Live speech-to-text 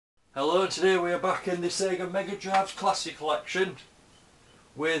Hello, today we are back in the Sega Mega Drive's Classic Collection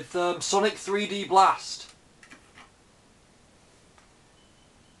with Sonic 3D Blast.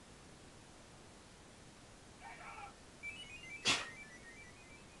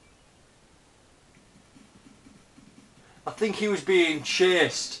 I think he was being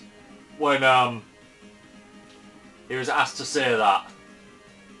chased when he was asked to say that.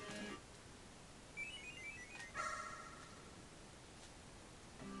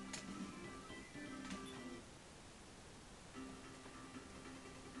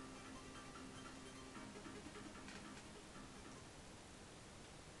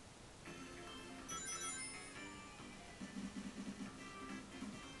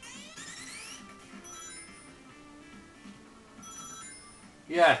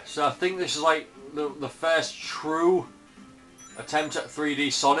 Yeah, so I think this is like the first true attempt at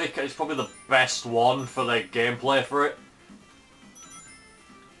 3D Sonic. It's probably the best one for the gameplay for it.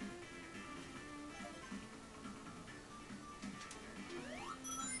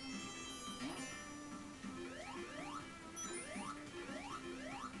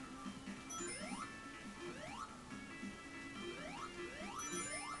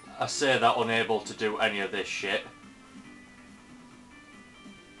 I say that unable to do any of this shit.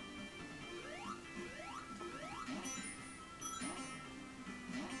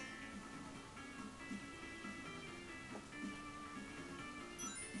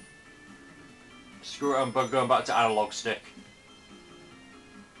 Screw it, I'm going back to analog stick.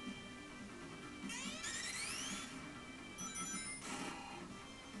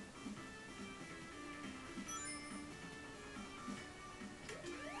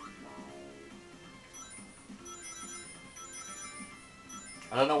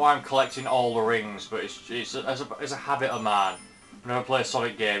 I don't know why I'm collecting all the rings, but it's a habit of mine. Whenever I play a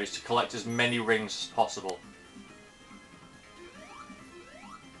Sonic game, is to collect as many rings as possible.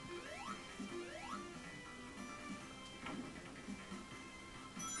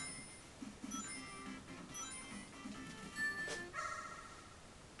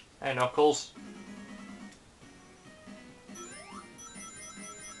 Hey Knuckles.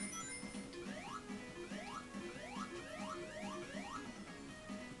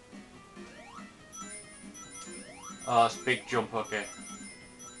 Oh, that's a big jump, okay.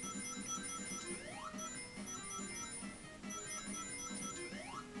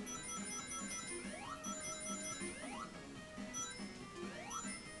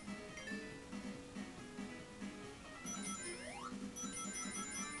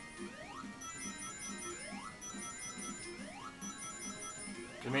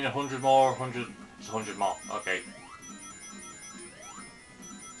 Do you mean 100 more, 100? It's 100 more, okay.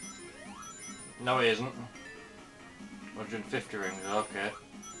 No it isn't. 150 rings, okay.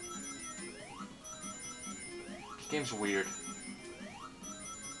 This game's weird.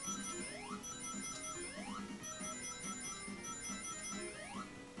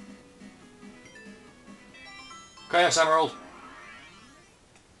 Okay, yes, Emerald.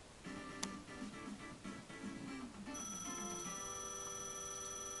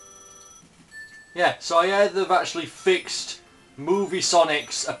 Yeah, so I heard they've actually fixed Movie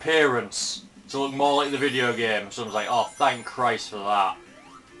Sonic's appearance to look more like the video game. So I was like, oh, thank Christ for that.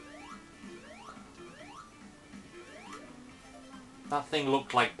 That thing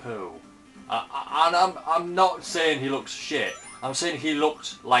looked like poo. And I'm not saying he looks shit. I'm saying he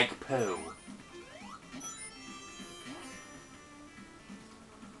looked like poo.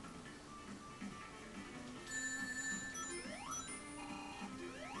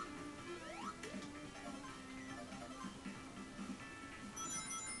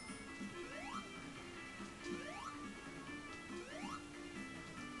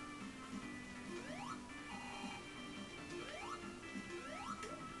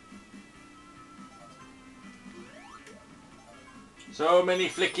 So many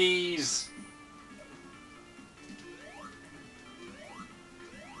flickies.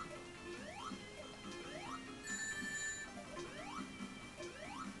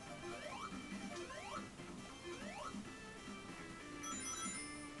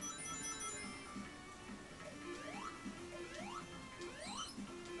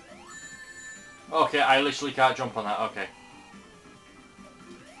 Okay, I literally can't jump on that, okay.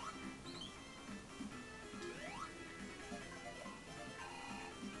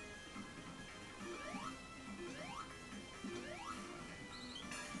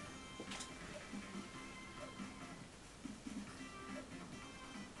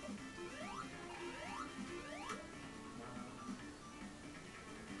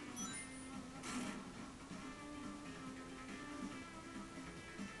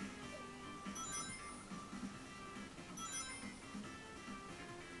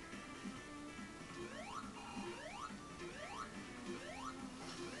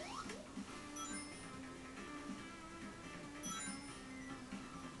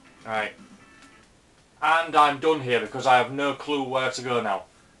 Right. And I'm done here because I have no clue where to go now.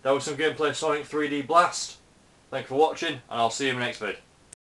 That was some gameplay of Sonic 3D Blast. Thank you for watching, and I'll see you in the next vid.